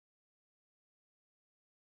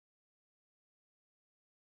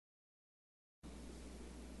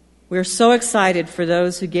We are so excited for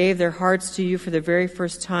those who gave their hearts to you for the very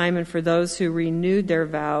first time and for those who renewed their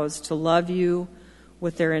vows to love you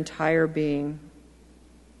with their entire being.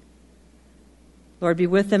 Lord, be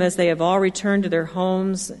with them as they have all returned to their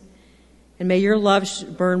homes, and may your love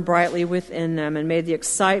burn brightly within them, and may the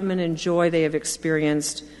excitement and joy they have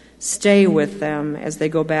experienced stay with them as they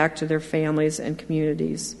go back to their families and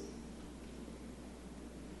communities.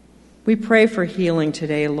 We pray for healing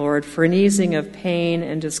today, Lord, for an easing of pain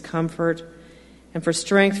and discomfort, and for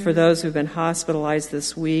strength for those who have been hospitalized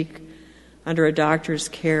this week under a doctor's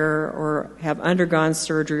care or have undergone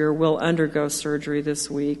surgery or will undergo surgery this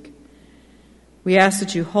week. We ask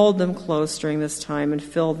that you hold them close during this time and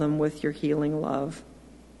fill them with your healing love.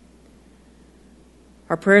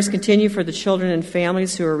 Our prayers continue for the children and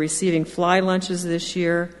families who are receiving fly lunches this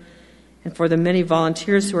year, and for the many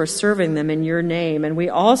volunteers who are serving them in your name. And we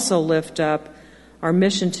also lift up our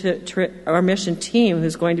mission team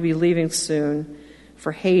who's going to be leaving soon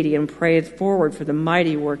for Haiti, and pray forward for the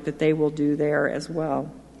mighty work that they will do there as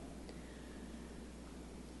well.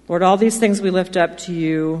 Lord, all these things we lift up to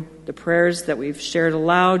you, the prayers that we've shared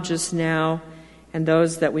aloud just now, and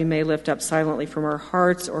those that we may lift up silently from our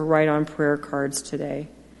hearts or write on prayer cards today.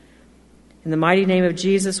 In the mighty name of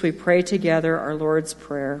Jesus, we pray together our Lord's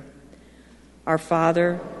Prayer. Our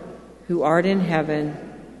Father, who art in heaven,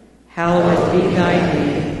 hallowed be thy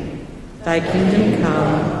name. Thy kingdom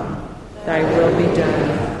come, thy will be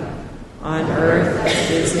done, on earth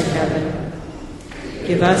as it is in heaven.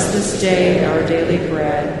 Give us this day our daily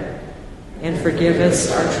bread, and forgive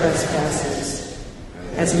us our trespasses,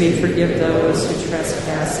 as we forgive those who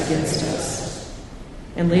trespass against us.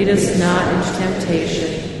 And lead us not into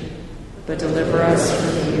temptation, but deliver us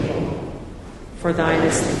from evil. For thine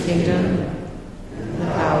is the kingdom, the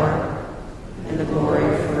power, and the glory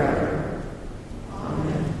forever.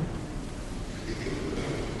 Amen.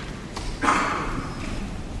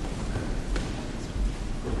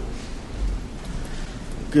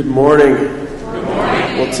 Good morning. Good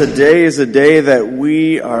morning. Well, today is a day that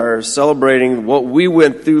we are celebrating what we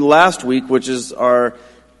went through last week, which is our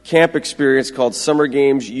camp experience called Summer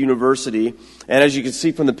Games University. And as you can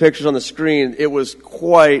see from the pictures on the screen, it was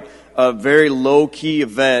quite a very low-key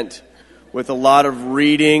event with a lot of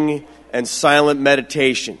reading and silent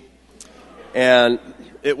meditation. And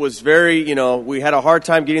it was very, we had a hard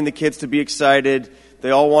time getting the kids to be excited.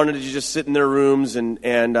 They all wanted to just sit in their rooms and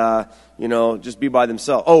just be by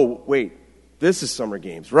themselves. Oh, wait, this is Summer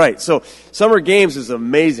Games, right. So Summer Games is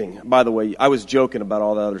amazing, by the way. I was joking about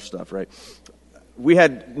all the other stuff, right. We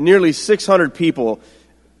had nearly 600 people,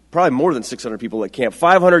 probably more than 600 people at camp,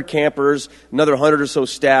 500 campers, another 100 or so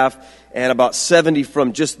staff, and about 70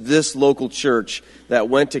 from just this local church that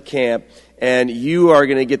went to camp. And you are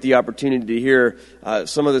going to get the opportunity to hear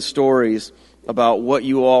some of the stories about what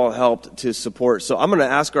you all helped to support. So I'm going to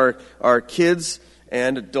ask our kids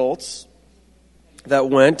and adults that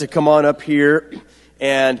went to come on up here,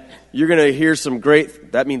 and you're going to hear some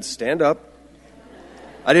great, that means stand up.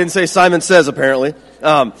 I didn't say Simon Says, apparently.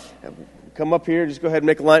 Come up here, just go ahead and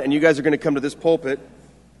make a line, and you guys are going to come to this pulpit.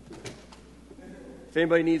 If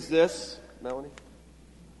anybody needs this, Melanie,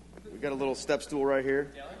 we got a little step stool right here.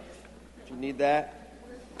 If you need that.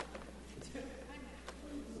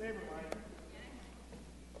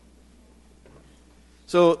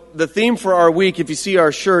 So the theme for our week, if you see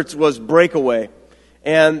our shirts, was breakaway.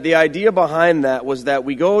 And the idea behind that was that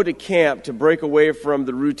we go to camp to break away from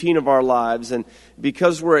the routine of our lives. And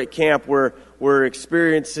because we're at camp, we're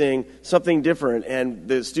experiencing something different. And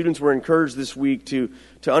the students were encouraged this week to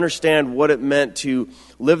understand what it meant to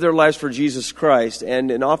live their lives for Jesus Christ,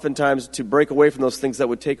 and oftentimes to break away from those things that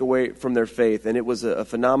would take away from their faith. And it was a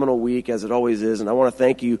phenomenal week, as it always is. And I want to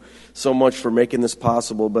thank you so much for making this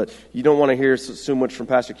possible. But you don't want to hear so much from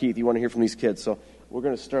Pastor Keith. You want to hear from these kids. So we're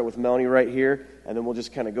going to start with Melanie right here, and then we'll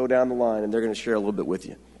just kind of go down the line, and they're going to share a little bit with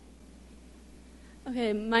you.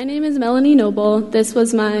 Okay, my name is Melanie Noble. This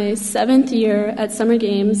was my 7th year at Summer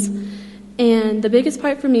Games, and the biggest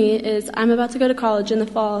part for me is I'm about to go to college in the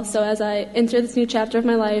fall, so as I enter this new chapter of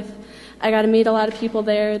my life, I got to meet a lot of people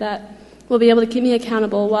there that will be able to keep me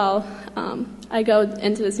accountable while I go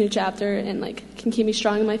into this new chapter and can keep me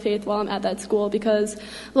strong in my faith while I'm at that school, because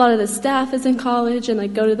a lot of the staff is in college and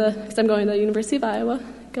because I'm going to the University of Iowa.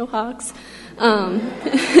 Go Hawks.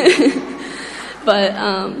 But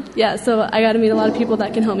so I got to meet a lot of people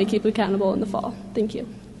that can help me keep accountable in the fall. Thank you.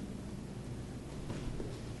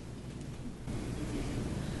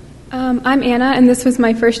 I'm Anna, and this was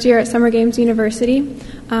my first year at Summer Games University.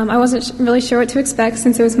 I wasn't really sure what to expect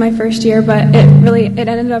since it was my first year, but it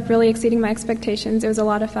ended up really exceeding my expectations. It was a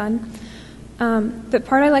lot of fun. The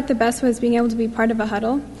part I liked the best was being able to be part of a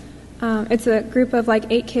huddle. It's a group of like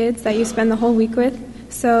 8 kids that you spend the whole week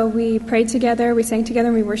with. So we prayed together, we sang together,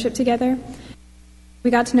 and we worshiped together.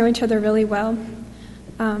 We got to know each other really well.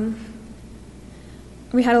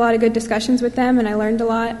 We had a lot of good discussions with them, and I learned a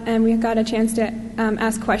lot, and we got a chance to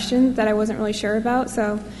ask questions that I wasn't really sure about,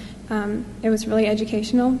 so it was really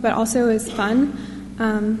educational, but also it was fun,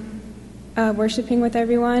 worshiping with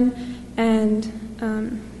everyone, and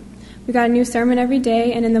we got a new sermon every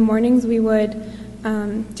day, and in the mornings we would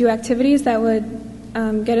do activities that would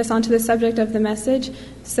get us onto the subject of the message.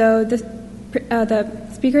 So the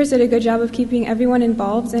speakers did a good job of keeping everyone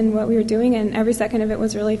involved in what we were doing, and every second of it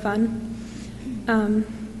was really fun.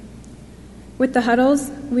 With the huddles,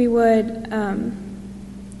 we would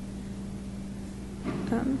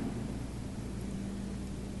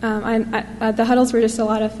the huddles were just a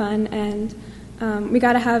lot of fun, and we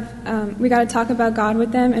got to talk about God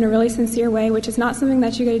with them in a really sincere way, which is not something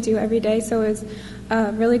that you get to do every day. So it was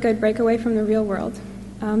a really good breakaway from the real world.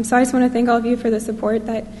 So I just want to thank all of you for the support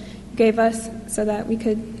that you gave us so that we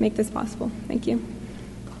could make this possible. Thank you.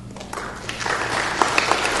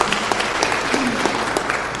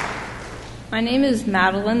 My name is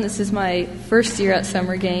Madeline. This is my first year at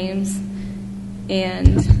Summer Games,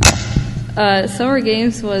 and Summer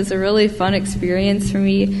Games was a really fun experience for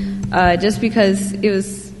me, just because it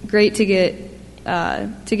was great to get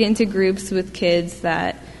into groups with kids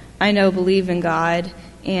that I know believe in God,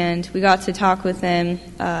 and we got to talk with them,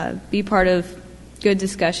 be part of good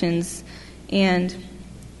discussions, and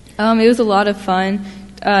it was a lot of fun.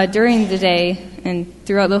 During the day and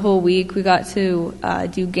throughout the whole week, we got to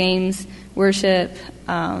do games, worship,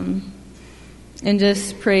 and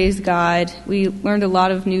just praise God. We learned a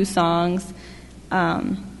lot of new songs,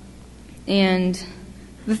 and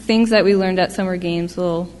the things that we learned at Summer Games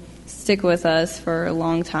will stick with us for a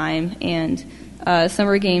long time, and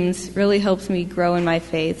Summer Games really helped me grow in my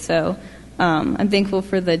faith, so I'm thankful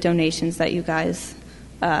for the donations that you guys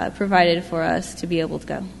provided for us to be able to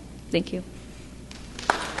go. Thank you.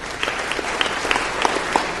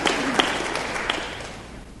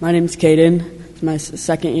 My name's Caden. It's my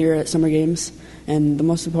second year at Summer Games, and the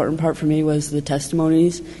most important part for me was the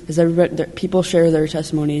testimonies, because people share their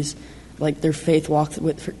testimonies, like their faith walk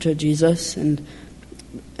to Jesus, and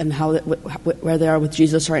how where they are with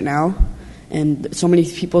Jesus right now, and so many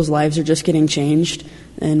people's lives are just getting changed,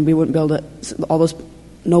 and we wouldn't be able to almost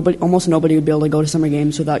nobody would be able to go to Summer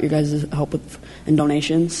Games without your guys' help and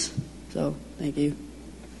donations. So thank you.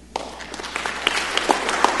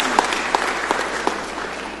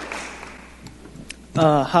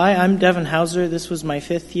 Hi, I'm Devin Hauser. This was my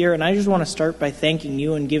 5th year, and I just want to start by thanking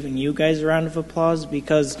you and giving you guys a round of applause,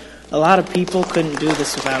 because a lot of people couldn't do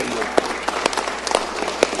this without you.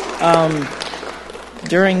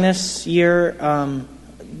 During this year,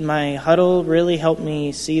 my huddle really helped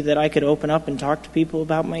me see that I could open up and talk to people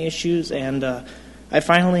about my issues, and I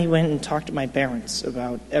finally went and talked to my parents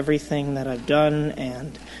about everything that I've done,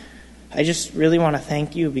 and I just really want to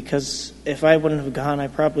thank you, because if I wouldn't have gone, I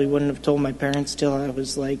probably wouldn't have told my parents till I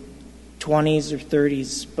was like 20s or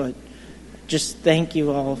 30s. But just thank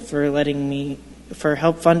you all for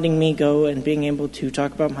help funding me go and being able to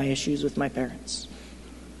talk about my issues with my parents.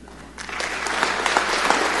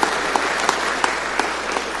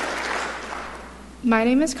 My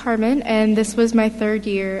name is Carmen, and this was my 3rd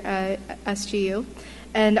year at SGU.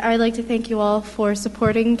 And I'd like to thank you all for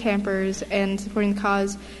supporting campers and supporting the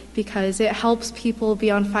cause, because it helps people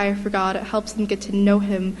be on fire for God. It helps them get to know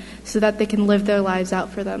Him so that they can live their lives out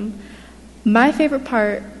for them. My favorite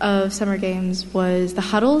part of Summer Games was the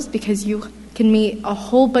huddles, because you can meet a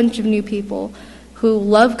whole bunch of new people who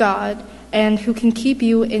love God and who can keep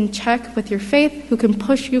you in check with your faith, who can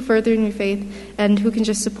push you further in your faith, and who can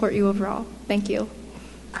just support you overall. Thank you.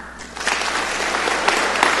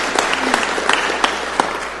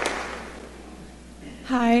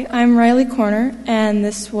 Hi, I'm Riley Corner, and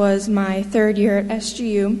this was my 3rd year at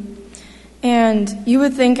SGU. And you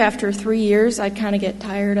would think after 3 years I'd kind of get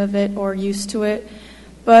tired of it or used to it,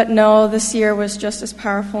 but no, this year was just as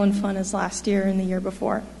powerful and fun as last year and the year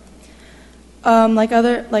before.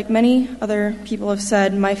 Like many other people have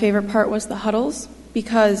said, my favorite part was the huddles,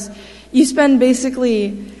 because you spend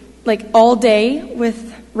basically like all day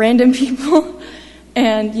with random people,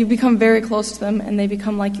 and you become very close to them, and they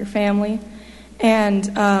become like your family. And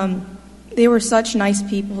they were such nice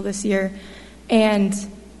people this year, and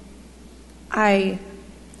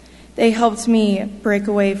they helped me break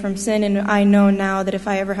away from sin, and I know now that if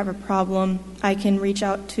I ever have a problem, I can reach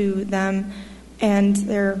out to them, and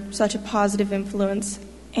they're such a positive influence.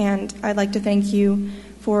 And I'd like to thank you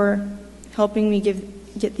for helping me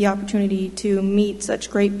get the opportunity to meet such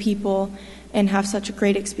great people and have such a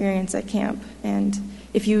great experience at camp. And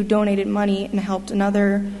if you donated money and helped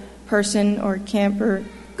another person or camper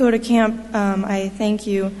go to camp, I thank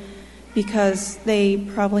you, because they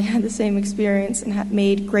probably had the same experience and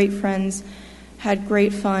made great friends, had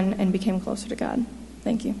great fun, and became closer to God.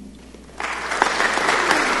 Thank you.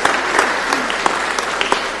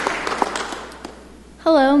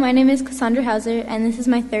 Hello, my name is Cassandra Hauser, and this is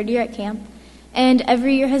my 3rd year at camp. And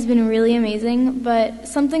every year has been really amazing, but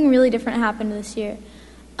something really different happened this year.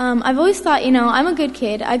 I've always thought, I'm a good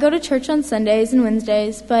kid. I go to church on Sundays and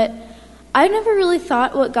Wednesdays, but I've never really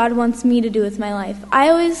thought what God wants me to do with my life. I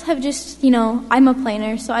always have just, I'm a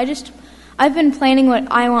planner, so I've been planning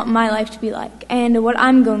what I want my life to be like and what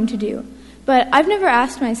I'm going to do. But I've never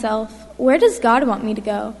asked myself, where does God want me to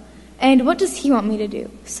go? And what does He want me to do?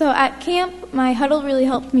 So at camp, my huddle really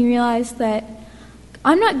helped me realize that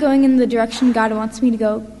I'm not going in the direction God wants me to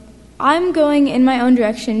go. I'm going in my own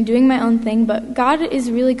direction, doing my own thing, but God is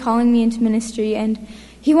really calling me into ministry, and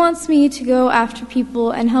He wants me to go after people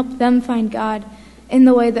and help them find God in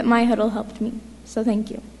the way that my huddle helped me. So thank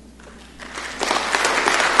you.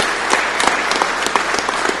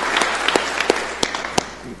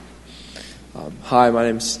 Hi, my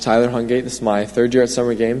name is Tyler Hungate. This is my 3rd year at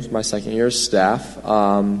Summer Games, my 2nd year as staff.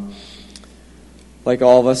 Like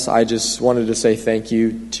all of us, I just wanted to say thank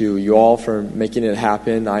you to you all for making it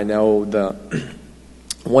happen. I know the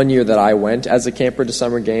one year that I went as a camper to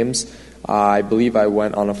Summer Games, I believe I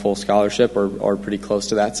went on a full scholarship or pretty close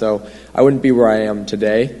to that. So I wouldn't be where I am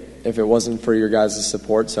today if it wasn't for your guys'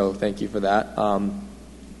 support, so thank you for that.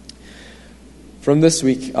 From this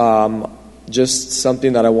week, just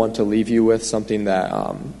something that I want to leave you with, something that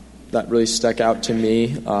that really stuck out to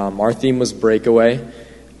me. Our theme was breakaway,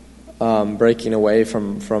 breaking away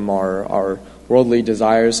from our worldly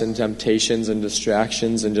desires and temptations and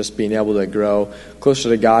distractions, and just being able to grow closer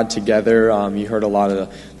to God together. You heard a lot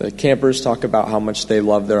of the campers talk about how much they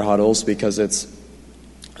love their huddles, because it's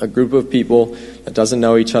a group of people that doesn't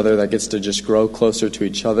know each other that gets to just grow closer to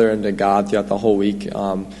each other and to God throughout the whole week.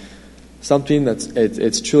 Something that's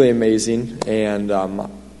it's truly amazing, and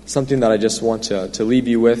something that I just want to leave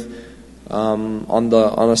you with. On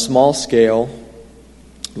a small scale,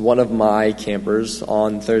 one of my campers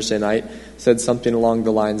on Thursday night said something along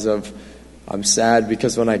the lines of, "I'm sad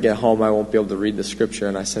because when I get home I won't be able to read the scripture."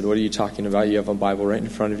 And I said, "What are you talking about? You have a Bible right in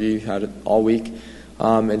front of you. You had it all week."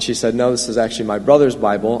 And she said, "No, this is actually my brother's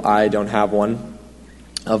Bible. I don't have one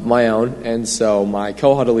of my own." And so my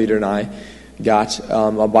co-huddle leader and I got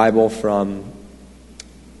a Bible from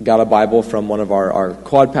one of our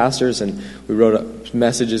quad pastors, and we wrote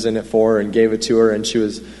messages in it for her and gave it to her. And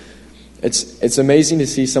it's amazing to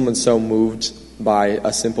see someone so moved by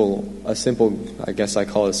a simple, I guess I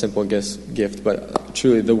call it a simple gift, but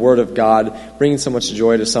truly the Word of God bringing so much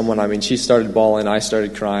joy to someone. I mean, she started bawling, I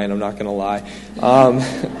started crying, I'm not going to lie.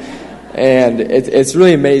 And it's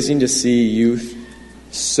really amazing to see youth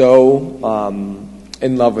so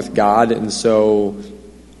in love with God and so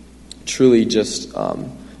truly just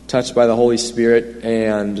touched by the Holy Spirit.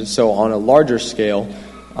 And so on a larger scale,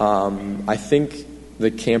 I think the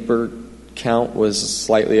camper count was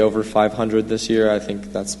slightly over 500 this year. I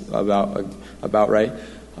think that's about right.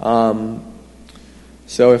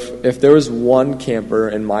 So if there was one camper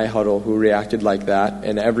in my huddle who reacted like that,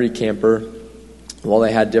 and every camper, while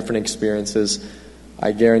they had different experiences,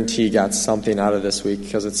 I guarantee got something out of this week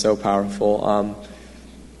because it's so powerful.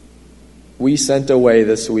 We sent away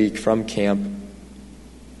this week from camp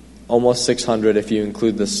almost 600, if you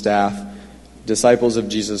include the staff, disciples of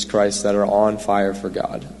Jesus Christ that are on fire for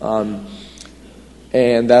God.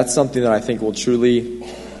 And that's something that I think will truly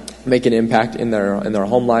make an impact in their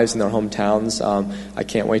home lives, in their hometowns. I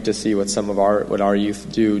can't wait to see what our youth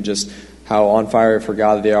do, just how on fire for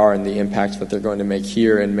God they are, and the impact that they're going to make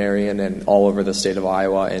here in Marion and all over the state of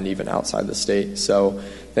Iowa and even outside the state. So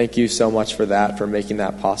thank you so much for that, for making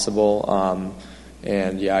that possible.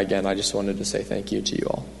 And yeah, again, I just wanted to say thank you to you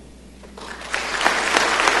all.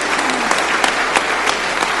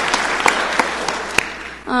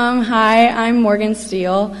 Hi, I'm Morgan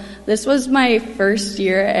Steele. This was my first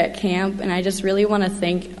year at camp, and I just really want to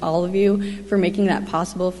thank all of you for making that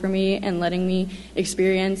possible for me and letting me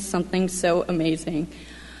experience something so amazing.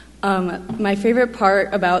 My favorite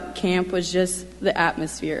part about camp was just the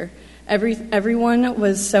atmosphere. Everyone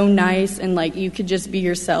was so nice, and you could just be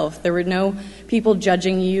yourself. There were no people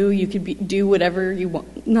judging you. You could do whatever you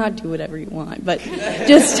want, not do whatever you want, but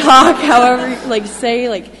just talk however, say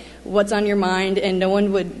what's on your mind, and no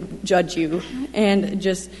one would judge you. And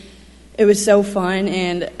it was so fun,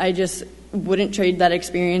 and I just wouldn't trade that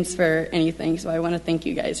experience for anything. So I want to thank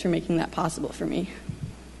you guys for making that possible for me.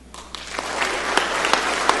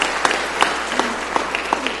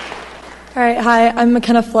 All right, hi, I'm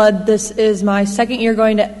McKenna Flood. This is my second year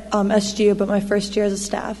going to SGU, but my first year as a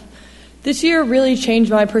staff. This year really changed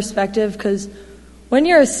my perspective because when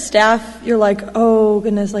you're a staff, you're like, oh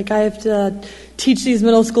goodness, like I have to teach these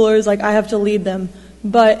middle schoolers, like I have to lead them.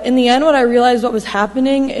 But in the end, what I realized what was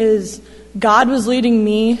happening is God was leading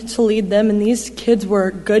me to lead them, and these kids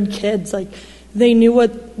were good kids. Like they knew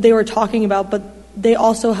what they were talking about, but they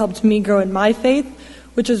also helped me grow in my faith,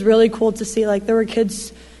 which was really cool to see. Like there were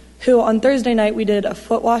kids who on Thursday night we did a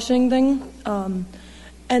foot washing thing, and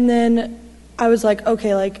then I was like,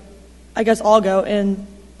 okay, like I guess I'll go. And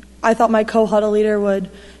I thought my co-huddle leader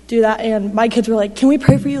would do that, and my kids were like, can we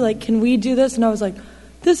pray for you? Like, can we do this? And I was like,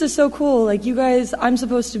 this is so cool. Like you guys, I'm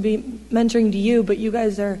supposed to be mentoring to you, but you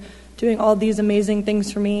guys are doing all these amazing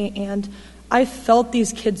things for me. And I felt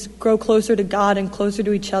these kids grow closer to God and closer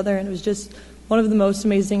to each other, and it was just one of the most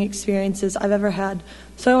amazing experiences I've ever had.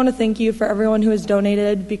 So I want to thank you for everyone who has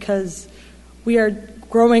donated, because we are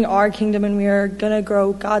growing our kingdom and we are going to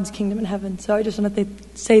grow God's kingdom in heaven. So I just want to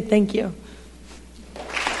say thank you.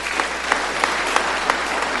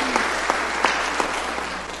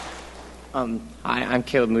 Hi, I'm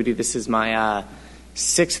Caleb Moody. This is my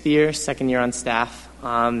second year on staff.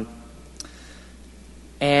 And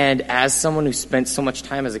as someone who spent so much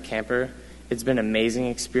time as a camper, it's been an amazing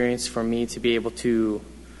experience for me to be able to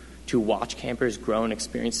watch campers grow and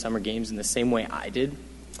experience summer games in the same way I did.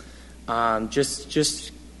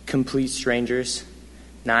 Just complete strangers,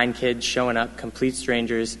 9 kids showing up, complete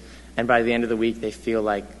strangers, and by the end of the week they feel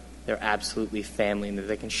like they're absolutely family and that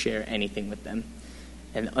they can share anything with them.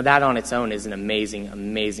 And that on its own is an amazing,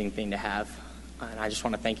 amazing thing to have. And I just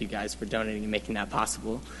want to thank you guys for donating and making that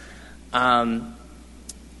possible.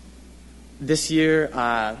 This year,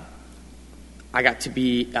 I got to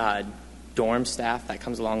be dorm staff. That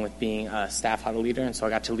comes along with being a staff huddle leader. And so I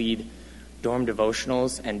got to lead dorm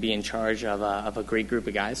devotionals and be in charge of a great group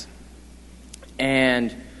of guys.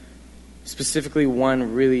 And specifically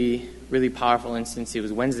one really, really powerful instance, it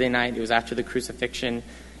was Wednesday night. It was after the crucifixion.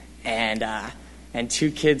 And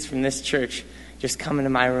 2 kids from this church just come into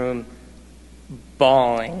my room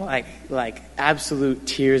bawling, like absolute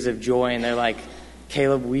tears of joy. And they're like,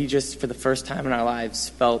 Caleb, we just, for the first time in our lives,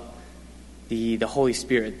 felt the Holy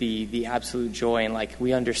Spirit, the absolute joy. And like,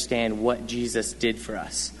 we understand what Jesus did for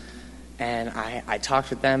us. And I talked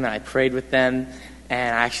with them and I prayed with them.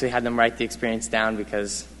 And I actually had them write the experience down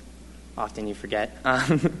because often you forget.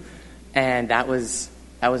 And that was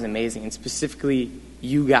amazing. And specifically,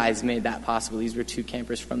 you guys made that possible. These were 2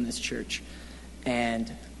 campers from this church.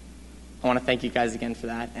 And I want to thank you guys again for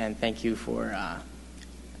that, and thank you for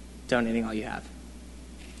donating all you have.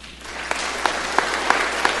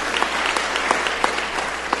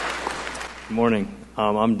 Good morning.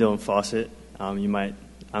 I'm Dylan Fawcett.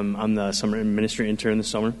 I'm the summer ministry intern this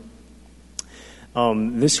summer.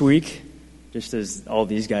 This week, just as all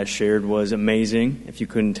these guys shared, was amazing, if you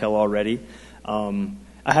couldn't tell already.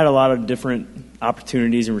 I had a lot of different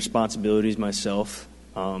opportunities and responsibilities myself.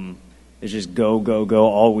 It's just go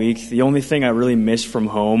all week. The only thing I really missed from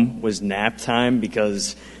home was nap time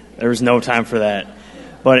because there was no time for that.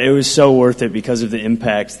 But it was so worth it because of the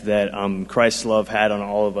impact that Christ's love had on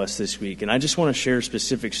all of us this week. And I just want to share a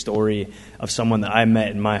specific story of someone that I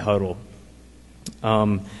met in my huddle.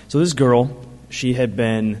 So this girl, she had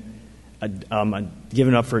been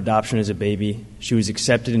given up for adoption as a baby. She was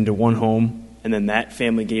accepted into one home. And then that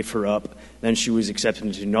family gave her up. Then she was accepted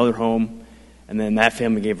into another home. And then that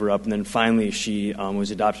family gave her up. And then finally she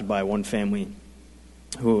was adopted by one family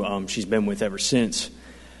who she's been with ever since.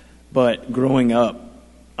 But growing up,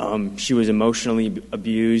 she was emotionally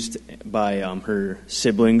abused by her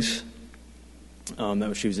siblings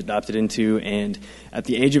that she was adopted into. And at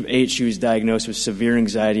the age of 8, she was diagnosed with severe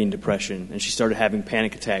anxiety and depression. And she started having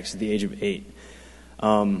panic attacks at the age of 8.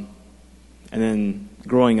 And then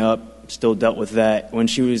growing up, still dealt with that. When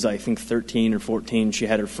she was, I think, 13 or 14, she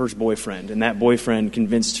had her first boyfriend, and that boyfriend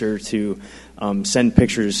convinced her to send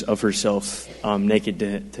pictures of herself naked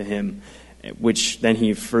to him, which then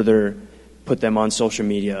he further put them on social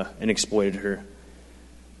media and exploited her.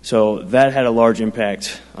 So that had a large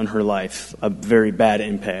impact on her life, a very bad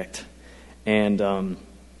impact. And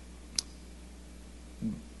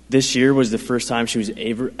this year was the first time she was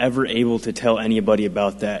ever able to tell anybody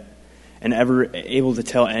about that, and ever able to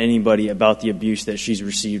tell anybody about the abuse that she's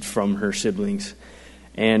received from her siblings.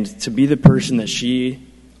 And to be the person that she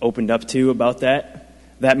opened up to about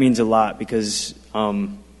that means a lot, because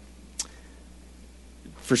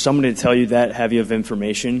for somebody to tell you that heavy of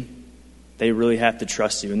information, they really have to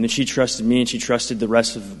trust you. And then she trusted me, and she trusted the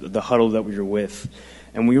rest of the huddle that we were with.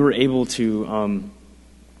 And we were able to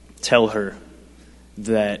tell her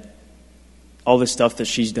that all the stuff that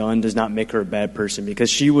she's done does not make her a bad person, because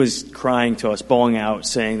she was crying to us, bawling out,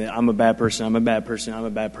 saying that I'm a bad person, I'm a bad person, I'm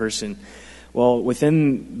a bad person. Well,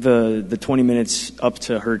 within the 20 minutes up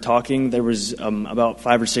to her talking, there was about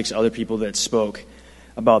 5 or 6 other people that spoke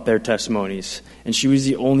about their testimonies. And she was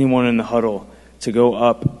the only one in the huddle to go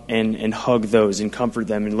up and hug those and comfort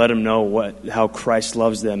them and let them know how Christ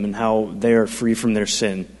loves them and how they are free from their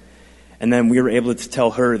sin. And then we were able to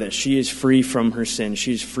tell her that she is free from her sin.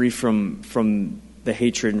 She's free from the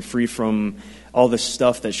hatred and free from all the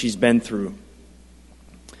stuff that she's been through.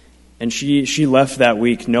 And she left that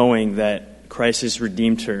week knowing that Christ has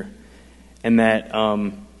redeemed her, and that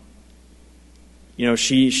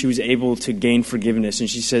she was able to gain forgiveness. And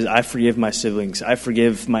she says, I forgive my siblings. I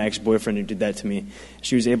forgive my ex-boyfriend who did that to me.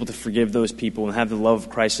 She was able to forgive those people and have the love of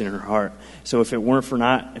Christ in her heart. So if it were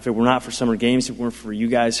not for Summer Games, if it weren't for you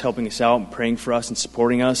guys helping us out and praying for us and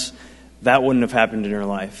supporting us, that wouldn't have happened in her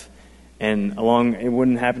life. And it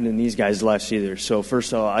wouldn't happen in these guys' lives either. So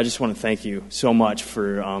first of all, I just want to thank you so much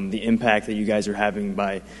for the impact that you guys are having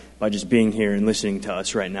by just being here and listening to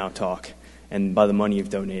us right now talk, and by the money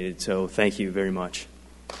you've donated. So thank you very much.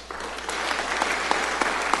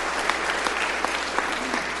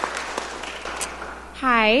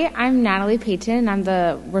 Hi, I'm Natalie Payton. I'm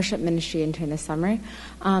the worship ministry intern this summer.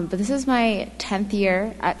 But this is my 10th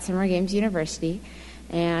year at Summer Games University,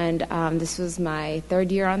 and this was my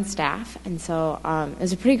 3rd year on staff, and so it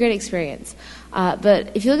was a pretty great experience.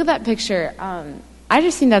 But if you look at that picture, I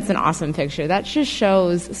just think that's an awesome picture. That just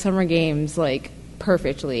shows Summer Games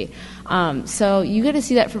perfectly. So you get to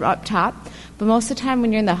see that from up top, but most of the time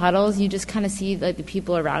when you're in the huddles, you just kind of see the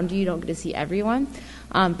people around you. You don't get to see everyone.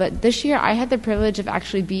 But this year I had the privilege of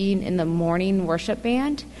actually being in the morning worship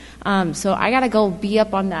band. So I got to go be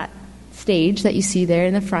up on that stage that you see there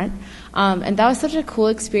in the front. And that was such a cool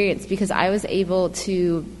experience because I was able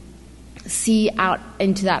to see out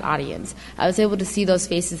into that audience. I was able to see those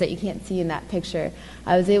faces that you can't see in that picture.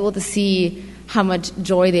 I was able to see how much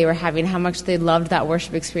joy they were having, how much they loved that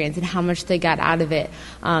worship experience, and how much they got out of it.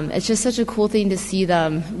 It's just such a cool thing to see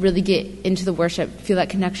them really get into the worship, feel that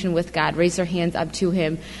connection with God, raise their hands up to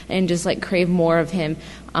Him, and just crave more of Him.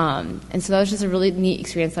 And so that was just a really neat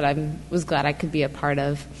experience that I was glad I could be a part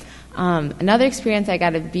of. Another experience I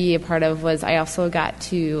got to be a part of was I also got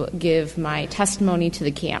to give my testimony to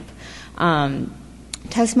the camp.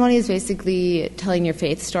 Testimony is basically telling your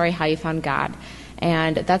faith story, how you found God.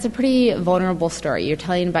 And that's a pretty vulnerable story. You're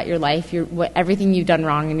telling about your life, everything you've done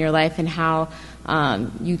wrong in your life, and how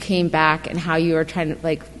you came back and how you were trying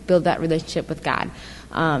to build that relationship with God.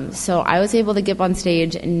 So I was able to get up on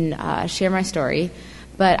stage and share my story.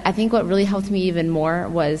 But I think what really helped me even more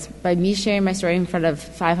was by me sharing my story in front of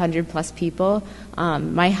 500 plus people,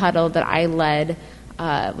 my huddle that I led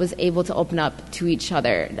was able to open up to each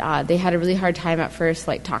other. They had a really hard time at first,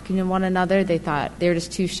 talking to one another. They thought they were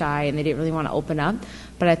just too shy and they didn't really want to open up.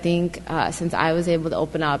 But I think since I was able to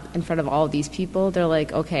open up in front of all of these people, they're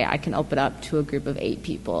like, okay, I can open up to a group of 8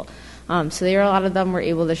 people. So a lot of them were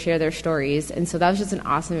able to share their stories. And so that was just an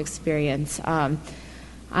awesome experience.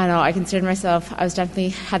 I don't know, I considered myself, I was definitely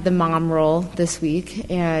had the mom role this week.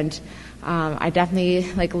 And I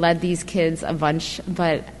definitely led these kids a bunch,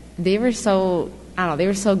 but they were so they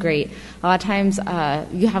were so great. A lot of times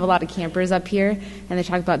you have a lot of campers up here, and they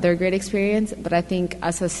talk about their great experience, but I think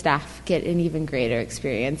us as staff get an even greater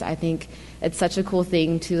experience. I think it's such a cool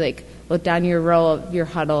thing to look down your row of your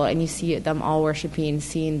huddle, and you see them all worshiping,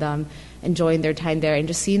 seeing them enjoying their time there, and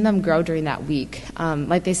just seeing them grow during that week.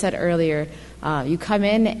 Like they said earlier, you come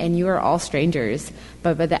in and you are all strangers,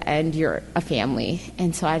 but by the end you're a family.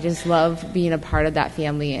 And so I just love being a part of that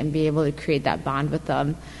family and be able to create that bond with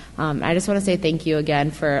them. I just want to say thank you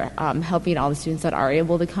again for helping all the students that are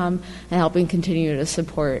able to come and helping continue to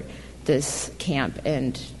support this camp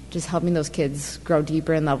and just helping those kids grow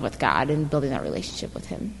deeper in love with God and building that relationship with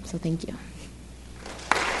Him. So thank you.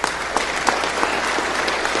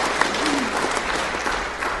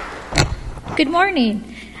 Good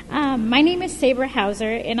morning. My name is Sabra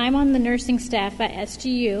Hauser, and I'm on the nursing staff at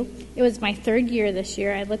SGU. It was my 3rd year this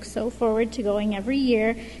year. I look so forward to going every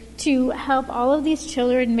year to help all of these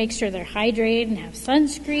children make sure they're hydrated and have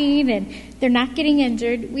sunscreen and they're not getting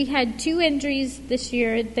injured. We had 2 injuries this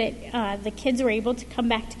year that the kids were able to come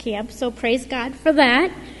back to camp, so praise God for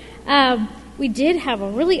that. We did have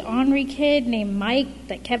a really ornery kid named Mike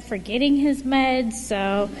that kept forgetting his meds,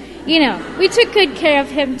 so, we took good care of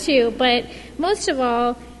him too. But most of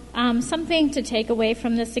all, something to take away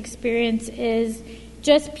from this experience is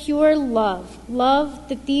just pure love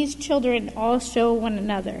that these children all show one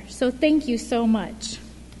another. So thank you so much.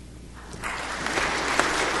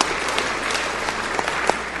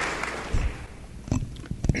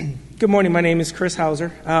 Good morning. My name is Chris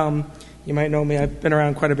Hauser. You might know me. I've been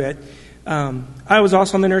around quite a bit. I was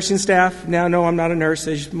also on the nursing staff. Now, no, I'm not a nurse.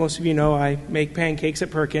 As most of you know, I make pancakes at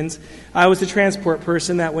Perkins. I was the transport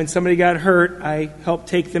person that when somebody got hurt, I helped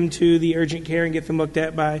take them to the urgent care and get them looked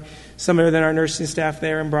at by somebody within our nursing staff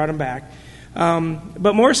there and brought them back.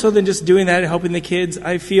 But more so than just doing that and helping the kids,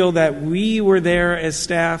 I feel that we were there as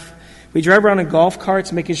staff. We drive around in golf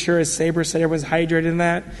carts, making sure, as Saber said, everyone's hydrated in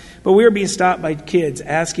that. But we were being stopped by kids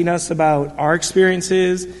asking us about our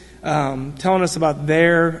experiences, telling us about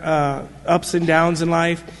their ups and downs in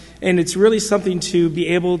life. And it's really something to be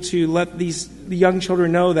able to let the young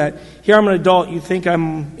children know that here I'm an adult, you think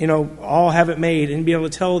I'm, all have it made, and be able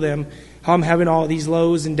to tell them how I'm having all these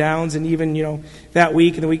lows and downs, and even, that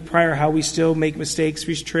week and the week prior, how we still make mistakes,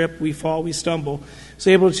 we trip, we fall, we stumble. So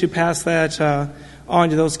able to pass that on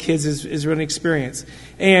to those kids is really an experience.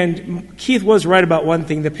 And Keith was right about one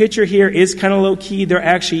thing. The picture here is kind of low-key. They're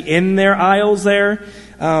actually in their aisles there.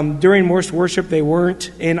 During worship, they weren't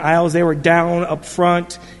in aisles. They were down up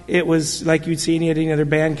front. It was like you'd see at any other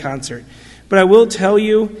band concert. But I will tell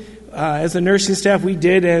you, as a nursing staff, we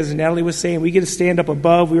did, as Natalie was saying, we get to stand up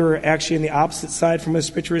above. We were actually on the opposite side from where this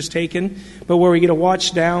picture was taken, but where we get to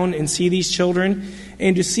watch down and see these children,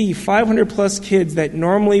 and to see 500-plus kids that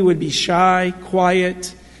normally would be shy,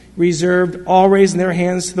 quiet, reserved, all raising their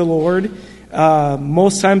hands to the Lord.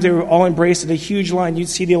 Most times they were all embraced in a huge line. You'd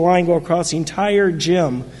see the line go across the entire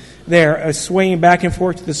gym there, swaying back and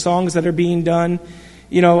forth to the songs that are being done.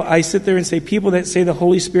 I sit there and say people that say the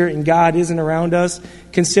Holy Spirit and God isn't around us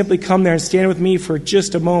can simply come there and stand with me for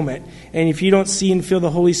just a moment. And if you don't see and feel the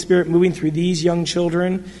Holy Spirit moving through these young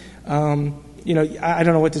children, I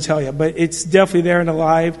don't know what to tell you. But it's definitely there and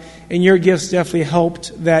alive, and your gifts definitely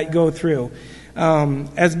helped that go through.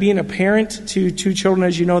 As being a parent to two children,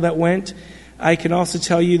 as you know, that went, I can also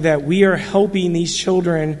tell you that we are helping these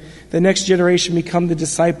children, the next generation, become the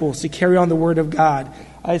disciples, to carry on the Word of God.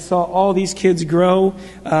 I saw all these kids grow,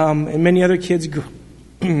 and many other kids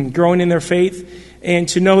growing in their faith. And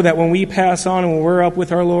to know that when we pass on and when we're up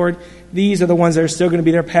with our Lord, these are the ones that are still going to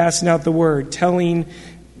be there passing out the Word, telling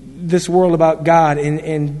this world about God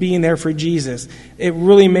and being there for Jesus. It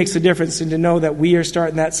really makes a difference, and to know that we are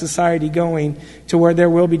starting that society going to where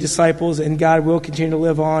there will be disciples and God will continue to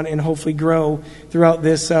live on and hopefully grow throughout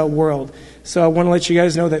this world. So I want to let you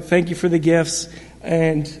guys know that thank you for the gifts.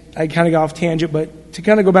 And I kind of got off tangent, but to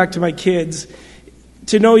kind of go back to my kids,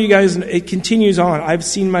 to know you guys, it continues on. I've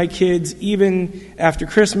seen my kids even after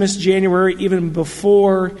Christmas, January, even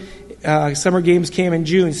before summer games came in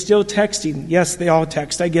June, still texting. Yes, they all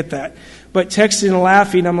text. I get that. But texting and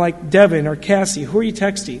laughing, I'm like, Devin or Cassie, who are you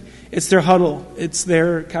texting? It's their huddle. It's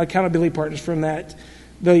their accountability partners from that.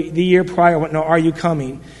 The year prior, I went, no, are you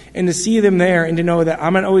coming? And to see them there and to know that I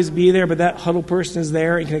might always be there, but that huddle person is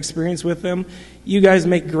there and can experience with them. You guys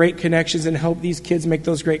make great connections and help these kids make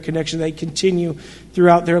those great connections. They continue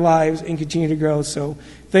throughout their lives and continue to grow. So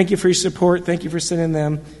thank you for your support. Thank you for sending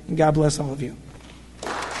them. And God bless all of you.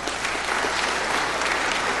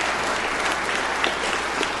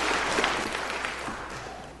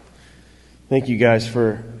 Thank you guys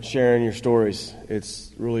for sharing your stories.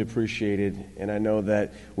 It's really appreciated, and I know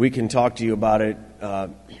that we can talk to you about it,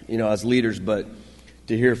 as leaders, but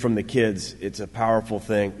to hear from the kids, it's a powerful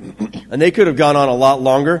thing. And they could have gone on a lot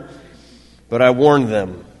longer, but I warned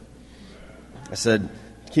them. I said,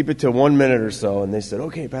 keep it to 1 minute or so, and they said,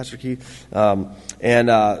 okay, Pastor Keith.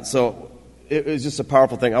 So it was just a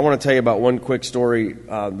powerful thing. I want to tell you about one quick story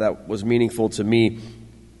that was meaningful to me.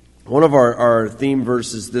 One of our theme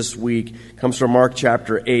verses this week comes from Mark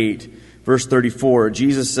chapter 8, verse 34.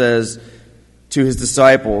 Jesus says to his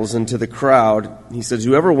disciples and to the crowd, he says,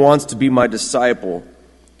 whoever wants to be my disciple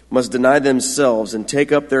must deny themselves and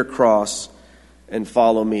take up their cross and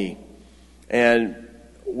follow me. And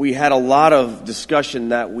we had a lot of discussion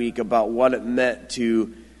that week about what it meant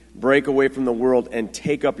to break away from the world and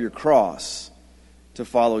take up your cross to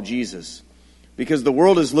follow Jesus. Because the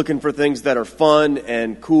world is looking for things that are fun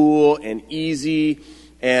and cool and easy.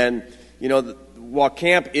 And, while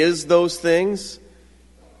camp is those things,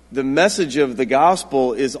 the message of the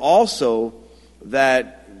gospel is also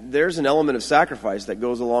that there's an element of sacrifice that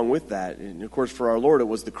goes along with that. And, of course, for our Lord, it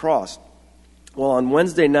was the cross. Well, on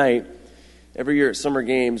Wednesday night, every year at Summer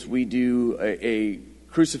Games, we do a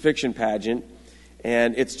crucifixion pageant.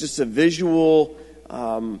 And it's just a visual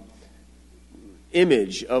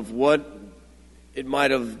image of what it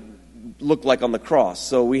might have looked like on the cross.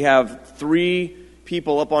 So we have 3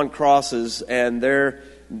 people up on crosses, and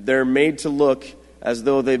they're made to look as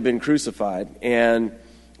though they've been crucified. And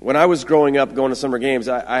when I was growing up, going to Summer Games,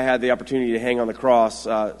 I had the opportunity to hang on the cross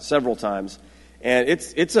several times. And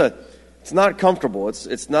it's It's not comfortable.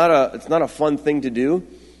 It's not a fun thing to do,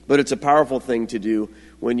 but it's a powerful thing to do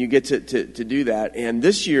when you get to do that. And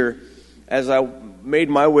this year, as I made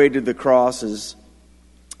my way to the crosses,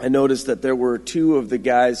 I noticed that there were two of the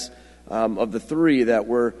guys of the three that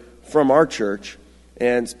were from our church,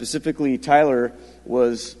 and specifically Tyler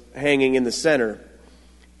was hanging in the center.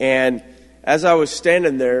 And as I was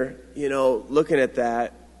standing there, looking at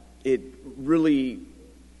that, it really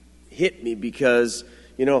hit me because,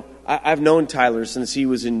 I've known Tyler since he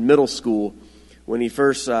was in middle school when he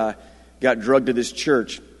first got drugged to this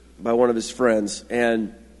church by one of his friends.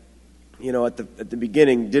 And, at the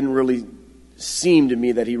beginning, didn't really seem to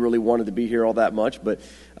me that he really wanted to be here all that much. But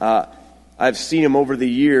I've seen him over the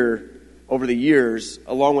years,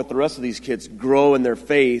 along with the rest of these kids, grow in their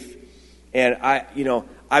faith. And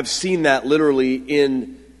I've seen that literally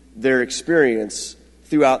in their experience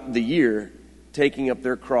throughout the year, taking up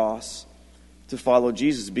their cross to follow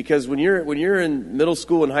Jesus. Because when you're in middle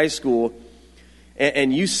school and high school,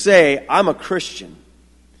 and you say, I'm a Christian,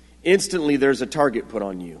 instantly there's a target put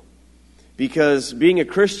on you. Because being a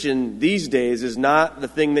Christian these days is not the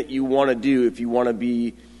thing that you want to do if you want to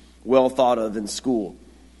be well thought of in school.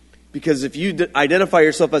 Because if you identify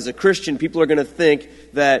yourself as a Christian, people are going to think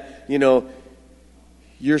that,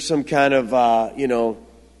 you're some kind of,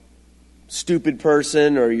 stupid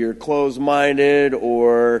person, or you're closed-minded,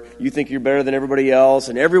 or you think you're better than everybody else,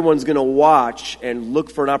 and everyone's going to watch and look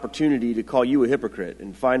for an opportunity to call you a hypocrite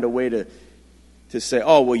and find a way to say,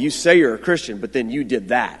 oh, well, you say you're a Christian, but then you did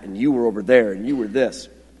that, and you were over there, and you were this.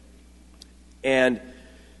 And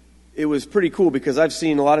it was pretty cool because I've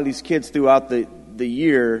seen a lot of these kids throughout the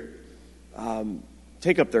year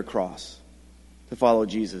take up their cross to follow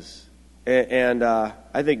Jesus. And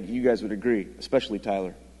I think you guys would agree, especially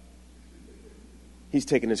Tyler. He's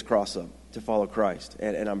taken his cross up to follow Christ,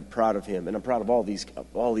 and I'm proud of him, and I'm proud of all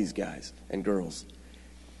these guys and girls.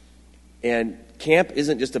 And camp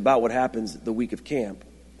isn't just about what happens the week of camp.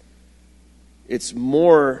 It's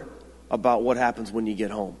more about what happens when you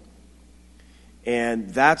get home. And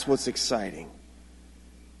that's what's exciting.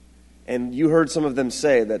 And you heard some of them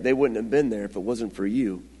say that they wouldn't have been there if it wasn't for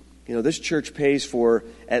you. This church pays for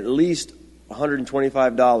at least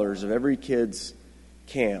 $125 of every kid's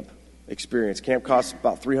camp experience. Camp costs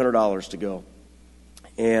about $300 to go.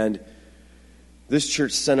 And this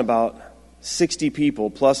church sent about 60 people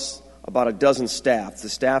plus about a dozen staff. The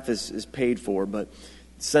staff is paid for, but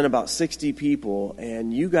sent about 60 people,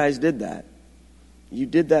 and you guys did that. You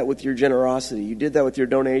did that with your generosity. You did that with your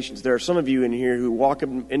donations. There are some of you in here who walk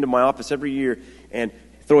into my office every year and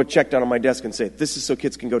throw a check down on my desk and say, this is so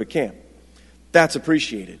kids can go to camp. That's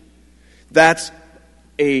appreciated. That's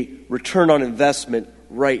a return on investment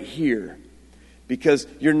right here. Because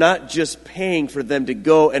you're not just paying for them to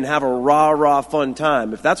go and have a rah-rah fun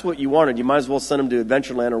time. If that's what you wanted, you might as well send them to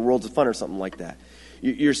Adventureland or Worlds of Fun or something like that.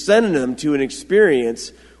 You're sending them to an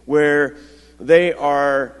experience where they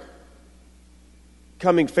are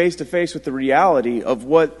coming face to face with the reality of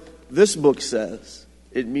what this book says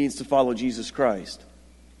it means to follow Jesus Christ.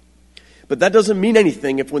 But that doesn't mean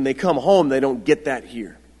anything if when they come home they don't get that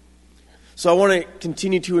here. So I want to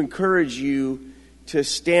continue to encourage you to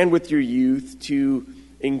stand with your youth, to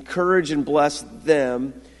encourage and bless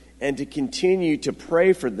them, and to continue to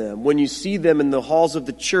pray for them. When you see them in the halls of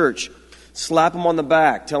the church, slap them on the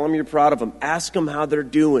back, tell them you're proud of them, ask them how they're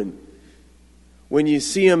doing. When you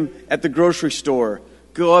see them at the grocery store,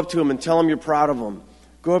 go up to them and tell them you're proud of them.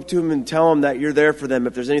 Go up to them and tell them that you're there for them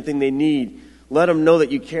if there's anything they need. Let them know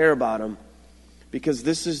that you care about them, because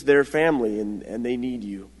this is their family and they need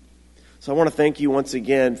you. So I want to thank you once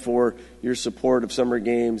again for your support of Summer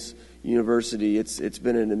Games University. It's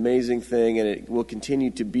been an amazing thing, and it will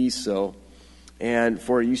continue to be so. And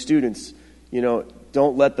for you students,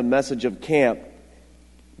 don't let the message of camp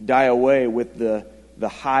die away with the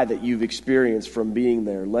high that you've experienced from being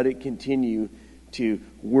there. Let it continue to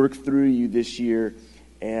work through you this year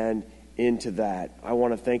and into that. I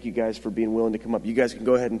want to thank you guys for being willing to come up. You guys can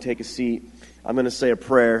go ahead and take a seat. I'm going to say a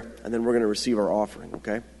prayer, and then we're going to receive our offering,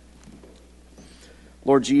 okay?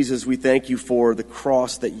 Lord Jesus, we thank you for the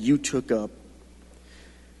cross that you took up.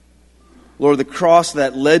 Lord, the cross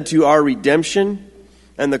that led to our redemption,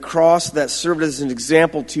 and the cross that served as an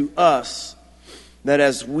example to us, that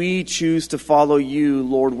as we choose to follow you,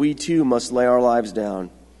 Lord, we too must lay our lives down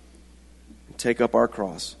and take up our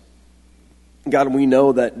cross. God, we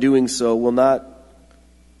know that doing so will not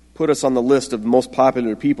put us on the list of the most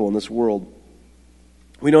popular people in this world.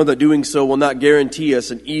 We know that doing so will not guarantee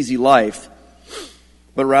us an easy life,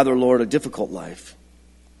 but rather, Lord, a difficult life.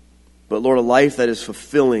 But, Lord, a life that is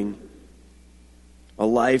fulfilling, a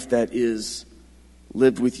life that is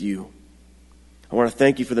lived with you. I want to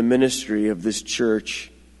thank you for the ministry of this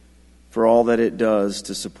church, for all that it does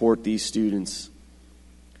to support these students,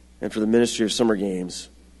 and for the ministry of Summer Games.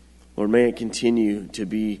 Lord, may it continue to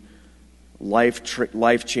be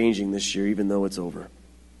life-changing this year, even though it's over.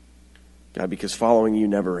 God, because following you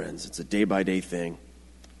never ends. It's a day-by-day thing.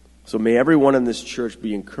 So may everyone in this church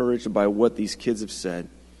be encouraged by what these kids have said.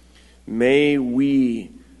 May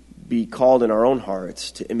we be called in our own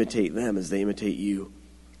hearts to imitate them as they imitate you,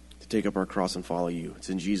 to take up our cross and follow you. It's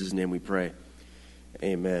in Jesus' name we pray.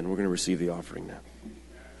 Amen. We're going to receive the offering now.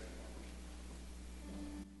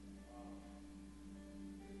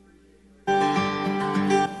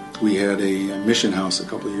 We had a mission house a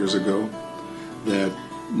couple of years ago that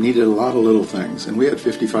needed a lot of little things, and we had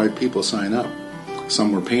 55 people sign up.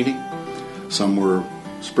 Some were painting, some were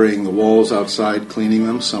spraying the walls outside, cleaning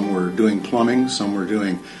them, some were doing plumbing, some were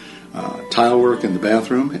doing tile work in the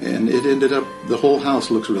bathroom, and it ended up, the whole house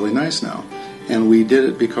looks really nice now. And we did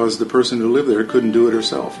it because the person who lived there couldn't do it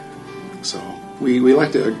herself. So we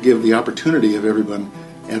like to give the opportunity of everyone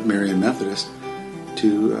at Marian Methodist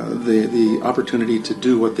to the opportunity to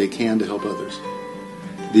do what they can to help others.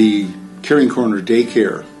 The Caring Corner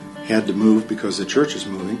daycare had to move because the church is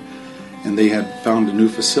moving, and they had found a new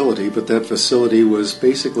facility, but that facility was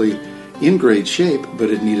basically in great shape, but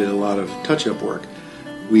it needed a lot of touch-up work.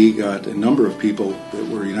 We got a number of people that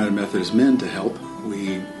were United Methodist men to help.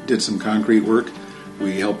 We did some concrete work.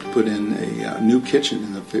 We helped put in a new kitchen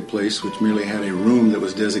in the place, which merely had a room that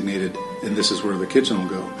was designated, and this is where the kitchen will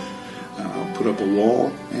go. Put up a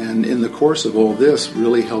wall, and in the course of all this,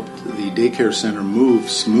 really helped the daycare center move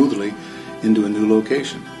smoothly into a new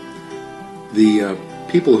location. The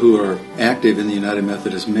people who are active in the United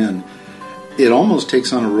Methodist Men, it almost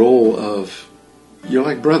takes on a role of, you're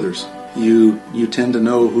like brothers. You tend to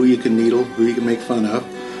know who you can needle, who you can make fun of,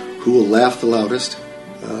 who will laugh the loudest,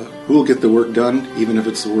 who will get the work done, even if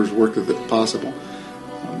it's the worst work that's possible.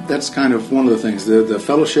 That's kind of one of the things, the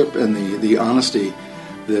fellowship and the honesty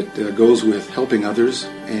that goes with helping others,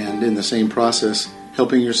 and in the same process,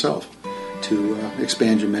 helping yourself to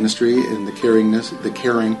expand your ministry and the caring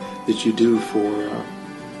that you do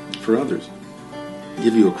for others. I'll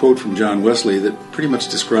give you a quote from John Wesley that pretty much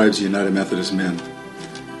describes the United Methodist Men.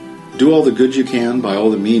 Do all the good you can by all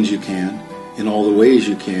the means you can, in all the ways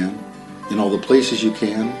you can, in all the places you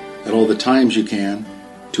can, at all the times you can,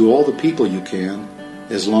 to all the people you can,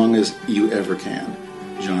 as long as you ever can.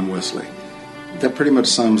 John Wesley. That pretty much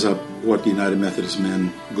sums up what the United Methodist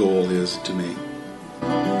Men goal is to me.